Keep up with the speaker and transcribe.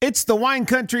It's the Wine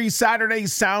Country Saturday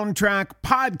Soundtrack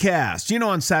Podcast. You know,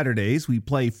 on Saturdays, we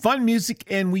play fun music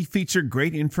and we feature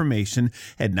great information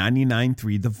at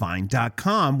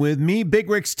 993thevine.com with me, Big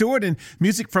Rick Stewart, and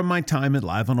music from my time at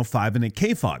Live 105 and at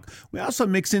KFOG. We also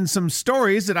mix in some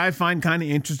stories that I find kind of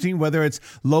interesting, whether it's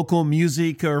local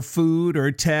music or food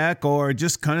or tech or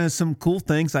just kind of some cool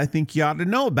things I think you ought to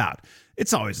know about.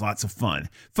 It's always lots of fun.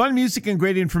 Fun music and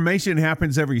great information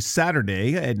happens every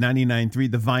Saturday at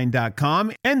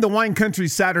 993thevine.com. And the Wine Country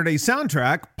Saturday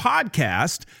Soundtrack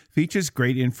Podcast features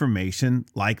great information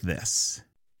like this.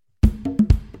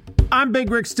 I'm Big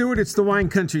Rick Stewart. It's the Wine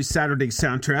Country Saturday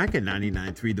Soundtrack at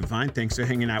 99.3 The Vine. Thanks for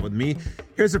hanging out with me.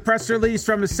 Here's a press release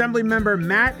from Assemblymember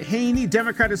Matt Haney,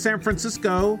 Democrat of San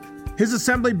Francisco. His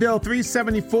Assembly Bill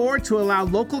 374 to allow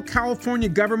local California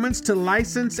governments to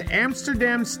license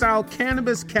Amsterdam-style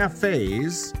cannabis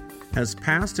cafes has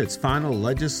passed its final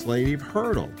legislative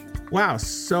hurdle. Wow,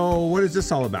 so what is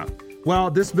this all about? Well,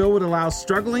 this bill would allow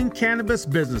struggling cannabis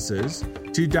businesses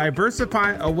to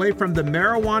diversify away from the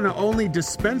marijuana-only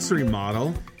dispensary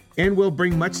model and will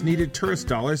bring much-needed tourist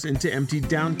dollars into empty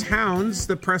downtowns,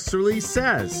 the press release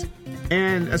says.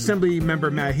 And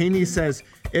Assemblymember Matt Haney says,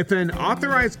 if an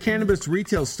authorized cannabis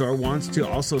retail store wants to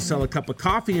also sell a cup of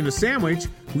coffee and a sandwich,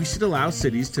 we should allow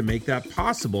cities to make that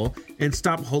possible and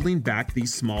stop holding back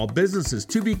these small businesses.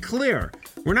 To be clear,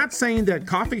 we're not saying that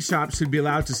coffee shops should be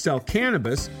allowed to sell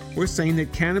cannabis. We're saying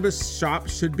that cannabis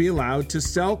shops should be allowed to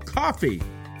sell coffee.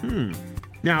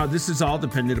 Now, this is all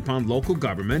dependent upon local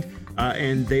government,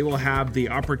 and they will have the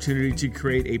opportunity to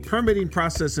create a permitting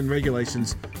process and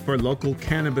regulations for local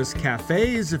cannabis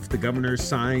cafes. If the governor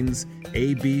signs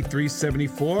AB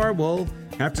 374, we'll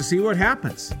have to see what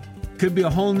happens. Could be a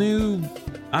whole new,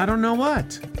 I don't know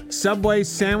what. Subway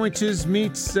sandwiches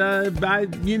meets,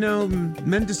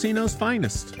 Mendocino's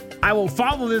finest. I will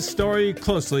follow this story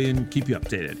closely and keep you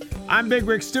updated. I'm Big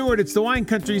Rick Stewart. It's the Wine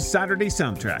Country Saturday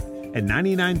Soundtrack at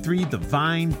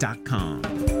 993thevine.com.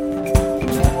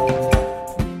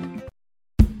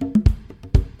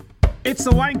 It's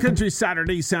the Wine Country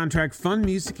Saturday Soundtrack, fun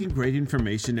music and great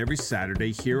information every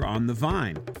Saturday here on The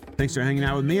Vine. Thanks for hanging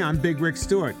out with me. I'm Big Rick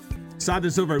Stewart. Saw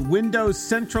this over at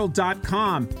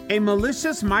WindowsCentral.com. A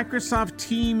malicious Microsoft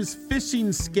Teams phishing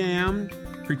scam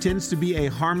pretends to be a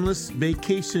harmless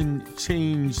vacation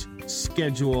change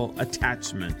schedule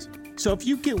attachment. So if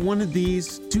you get one of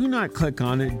these, do not click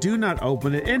on it. Do not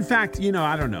open it. In fact,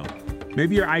 I don't know.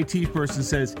 Maybe your IT person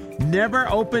says, never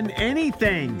open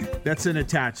anything that's an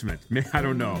attachment. I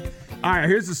don't know. All right,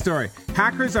 here's the story.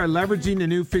 Hackers are leveraging a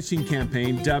new phishing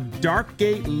campaign dubbed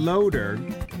Darkgate Loader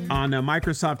on a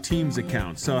Microsoft Teams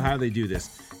account. So how do they do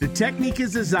this? The technique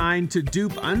is designed to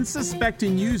dupe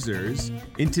unsuspecting users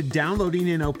into downloading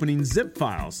and opening zip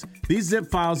files. These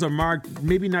zip files are marked,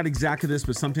 maybe not exactly this,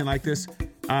 but something like this.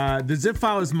 The zip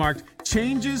file is marked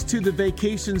changes to the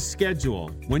vacation schedule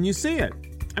when you see it.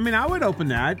 I would open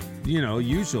that,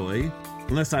 usually,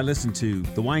 unless I listen to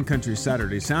the Wine Country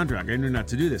Saturday Soundtrack. I know not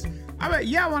to do this. I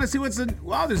want to see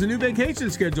there's a new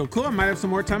vacation schedule. Cool, I might have some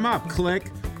more time off.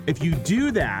 Click. If you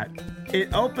do that,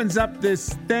 it opens up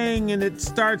this thing and it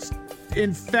starts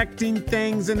infecting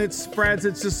things and it spreads.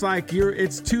 It's just like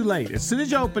it's too late. As soon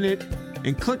as you open it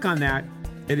and click on that,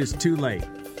 it is too late.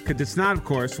 Because it's not, of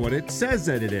course, what it says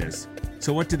that it is.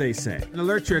 So what do they say?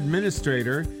 Alert your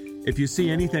administrator if you see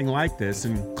anything like this,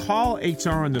 and call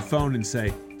HR on the phone and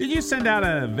say, did you send out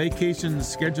a vacation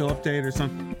schedule update or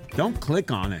something? Don't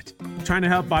click on it. I'm trying to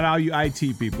help out all you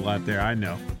IT people out there. I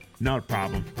know. Not a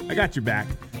problem. I got your back.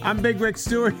 I'm Big Rick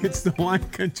Stewart. It's the Wine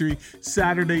Country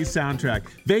Saturday Soundtrack.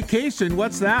 Vacation,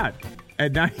 what's that?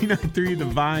 At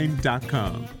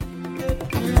 993thevine.com.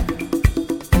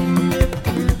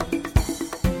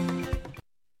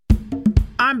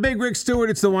 I'm Big Rick Stewart.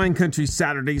 It's the Wine Country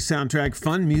Saturday Soundtrack,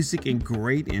 fun music and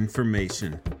great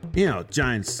information.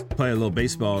 Giants play a little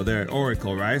baseball there at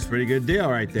Oracle, right? It's a pretty good deal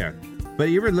right there. But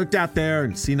you ever looked out there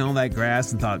and seen all that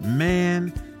grass and thought,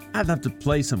 man, I'd love to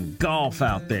play some golf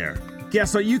out there?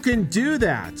 Guess what? You can do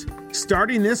that.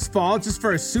 Starting this fall, just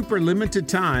for a super limited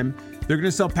time, they're going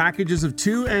to sell packages of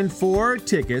 2 and 4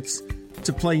 tickets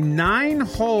to play 9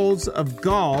 holes of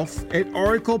golf at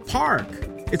Oracle Park.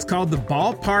 It's called the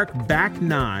Ballpark Back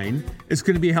 9. It's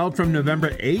going to be held from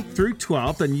November 8th through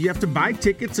 12th, and you have to buy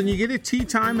tickets, and you get a tee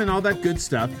time and all that good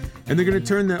stuff. And they're going to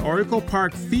turn the Oracle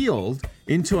Park field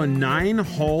into a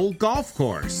 9-hole golf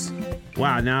course.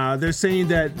 Wow, now they're saying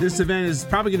that this event is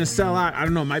probably going to sell out. I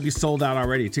don't know, it might be sold out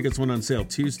already. Tickets went on sale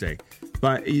Tuesday.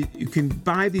 But you can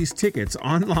buy these tickets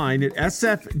online at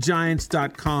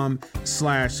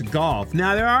sfgiants.com/golf.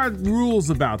 Now, there are rules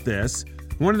about this.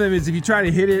 One of them is if you try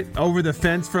to hit it over the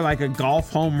fence for like a golf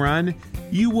home run,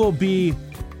 you will be,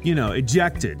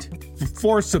 ejected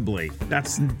forcibly.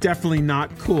 That's definitely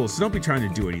not cool. So don't be trying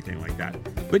to do anything like that.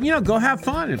 But, go have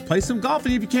fun and play some golf.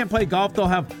 And if you can't play golf, they'll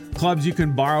have clubs you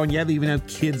can borrow. And they even have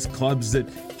kids clubs that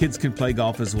kids can play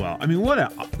golf as well. I mean, what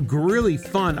a really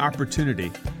fun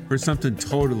opportunity for something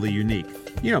totally unique.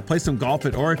 Play some golf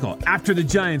at Oracle after the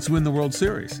Giants win the World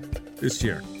Series this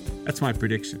year. That's my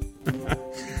prediction.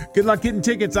 Good luck getting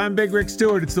tickets. I'm Big Rick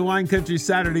Stewart. It's the Wine Country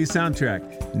Saturday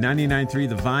soundtrack.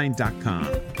 99.3thevine.com.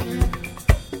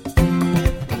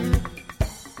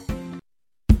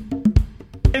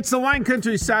 It's the Wine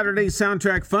Country Saturday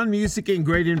soundtrack. Fun music and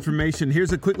great information.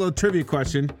 Here's a quick little trivia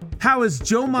question. How is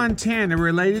Joe Montana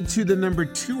related to the number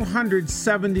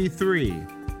 273?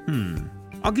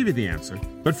 I'll give you the answer.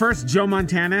 But first, Joe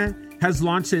Montana has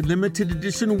launched a limited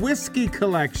edition whiskey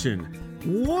collection.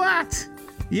 What?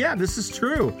 Yeah, this is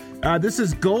true. This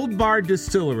is Gold Bar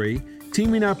Distillery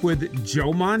teaming up with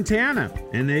Joe Montana.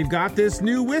 And they've got this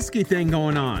new whiskey thing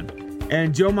going on.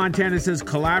 And Joe Montana says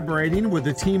collaborating with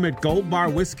the team at Gold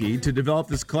Bar Whiskey to develop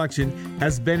this collection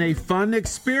has been a fun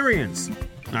experience.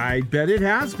 I bet it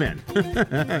has been.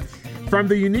 From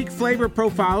the unique flavor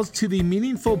profiles to the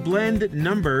meaningful blend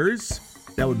numbers,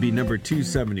 that would be number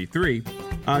 273,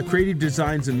 creative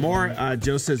designs and more.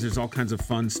 Joe says there's all kinds of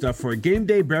fun stuff for a game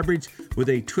day beverage with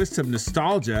a twist of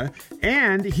nostalgia.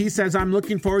 And he says, I'm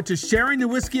looking forward to sharing the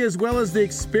whiskey as well as the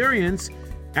experience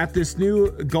at this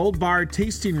new Gold Bar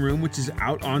tasting room, which is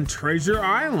out on Treasure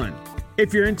Island.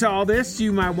 If you're into all this,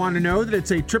 you might want to know that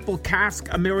it's a triple cask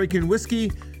American whiskey,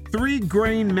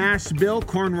 3-grain mash bill,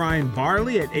 corn rye and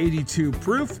barley at 82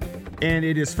 proof. And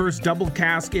it is first double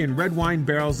cask in red wine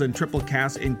barrels and triple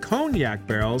cask in cognac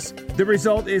barrels. The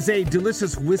result is a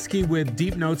delicious whiskey with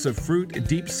deep notes of fruit,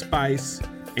 deep spice,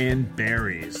 and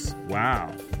berries.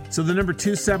 Wow. So the number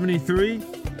 273,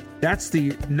 that's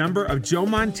the number of Joe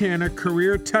Montana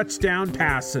career touchdown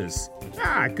passes.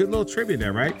 Good little trivia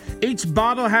there, right? Each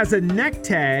bottle has a neck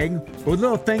tag or a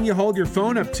little thing you hold your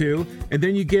phone up to, and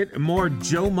then you get more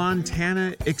Joe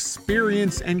Montana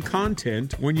experience and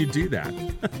content when you do that.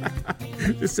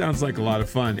 This sounds like a lot of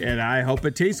fun, and I hope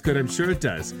it tastes good. I'm sure it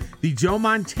does. The Joe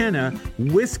Montana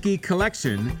Whiskey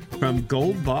Collection from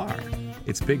Gold Bar.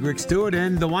 It's Big Rick Stewart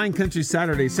and the Wine Country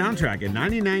Saturday soundtrack at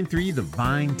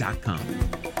 99.3thevine.com.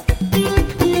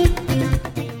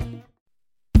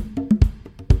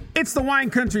 It's the Wine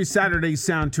Country Saturday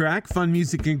soundtrack. Fun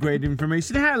music and great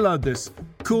information. I love this.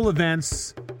 Cool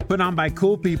events put on by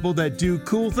cool people that do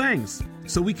cool things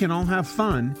so we can all have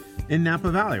fun in Napa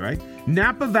Valley, right?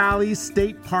 Napa Valley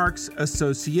State Parks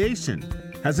Association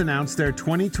has announced their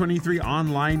 2023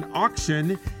 online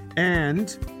auction,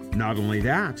 and not only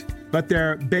that, but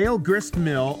their Bale Grist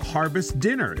Mill Harvest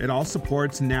Dinner. It all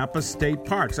supports Napa State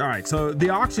Parks. All right, so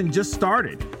the auction just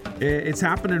started. It's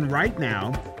happening right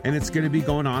now, and it's going to be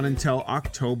going on until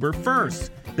October 1st.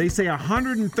 They say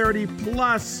 130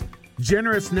 plus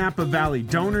generous Napa Valley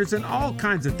donors and all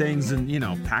kinds of things and,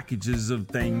 packages of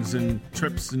things and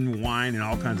trips and wine and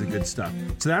all kinds of good stuff.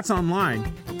 So that's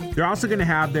online. They're also going to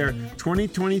have their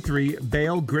 2023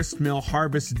 Bale Grist Mill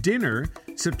Harvest Dinner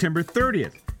September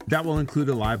 30th. That will include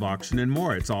a live auction and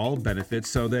more. It's all benefits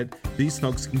so that these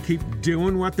folks can keep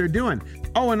doing what they're doing.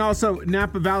 Oh, and also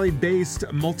Napa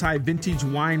Valley-based multi-vintage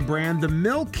wine brand, The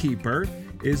Mill Keeper,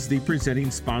 is the presenting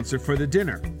sponsor for the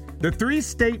dinner. The 3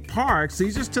 state parks,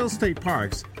 these are still state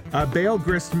parks, Bale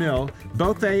Grist Mill,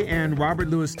 both they and Robert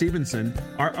Louis Stevenson,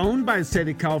 are owned by the state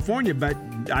of California, but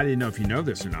I didn't know if you know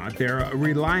this or not. They're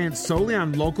reliant solely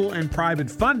on local and private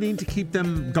funding to keep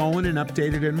them going and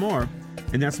updated and more.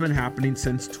 And that's been happening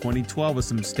since 2012 with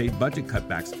some state budget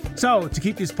cutbacks. So to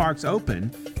keep these parks open,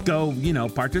 go,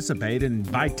 participate and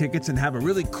buy tickets and have a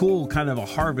really cool kind of a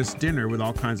harvest dinner with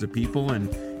all kinds of people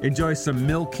and enjoy some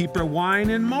Mill Keeper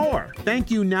wine and more.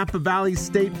 Thank you, Napa Valley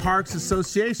State Parks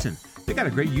Association. They got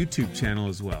a great YouTube channel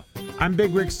as well. I'm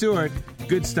Big Rick Stewart.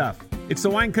 Good stuff. It's the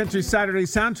Wine Country Saturday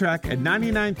soundtrack at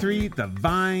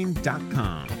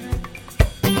 99.3thevine.com.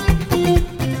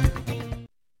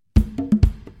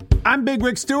 I'm Big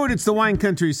Rick Stewart. It's the Wine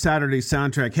Country Saturday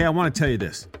soundtrack. Hey, I want to tell you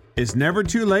this. It's never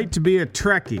too late to be a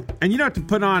Trekkie. And you don't have to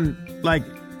put on,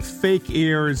 fake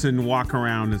ears and walk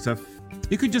around and stuff.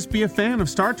 You could just be a fan of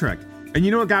Star Trek. And you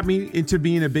know what got me into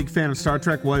being a big fan of Star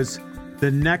Trek was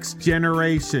The Next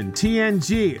Generation,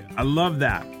 TNG. I love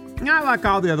that. I like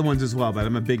all the other ones as well, but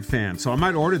I'm a big fan. So I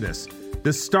might order this.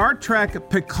 The Star Trek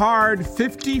Picard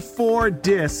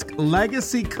 54-disc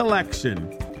Legacy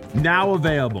Collection, now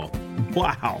available.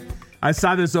 Wow. I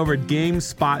saw this over at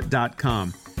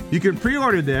GameSpot.com. You can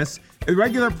pre-order this. The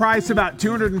regular price about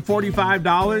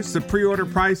 $245, the pre-order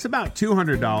price about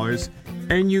 $200,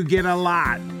 and you get a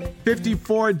lot.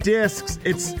 54 discs.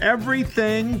 It's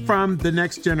everything from The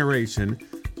Next Generation,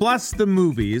 plus the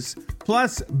movies,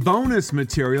 plus bonus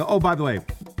material. Oh, by the way,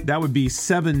 that would be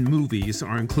 7 movies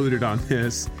are included on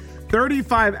this.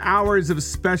 35 hours of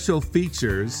special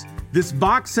features. This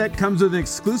box set comes with an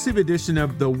exclusive edition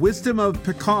of The Wisdom of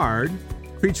Picard,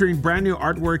 featuring brand new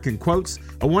artwork and quotes,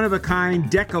 a one-of-a-kind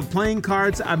deck of playing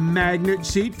cards, a magnet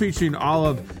sheet featuring all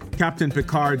of Captain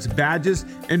Picard's badges,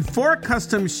 and 4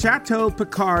 custom Chateau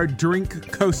Picard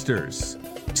drink coasters.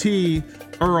 Tea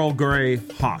Earl Grey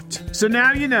hot. So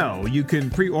now you know you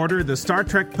can pre-order the Star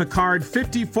Trek Picard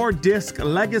 54-disc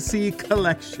Legacy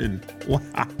Collection. Wow.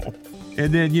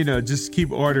 And then, just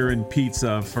keep ordering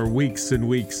pizza for weeks and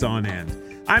weeks on end.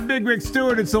 I'm Big Rick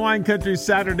Stewart. It's the Wine Country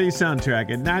Saturday Soundtrack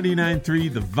at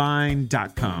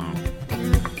 993thevine.com.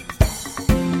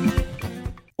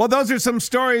 Well, those are some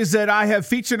stories that I have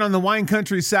featured on the Wine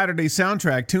Country Saturday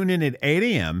Soundtrack. Tune in at 8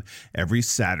 a.m. every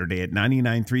Saturday at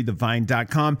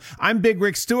 993thevine.com. I'm Big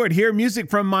Rick Stewart here. Music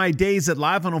from my days at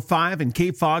Live 105 and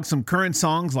KFOG, some current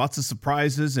songs, lots of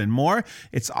surprises, and more.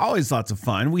 It's always lots of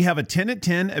fun. We have a 10 at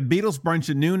 10, a Beatles brunch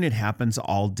at noon. It happens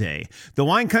all day. The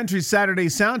Wine Country Saturday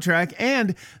Soundtrack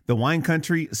and the Wine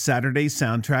Country Saturday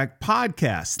Soundtrack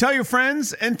podcast. Tell your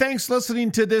friends, and thanks for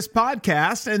listening to this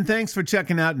podcast, and thanks for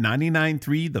checking out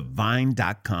 993thevine.com.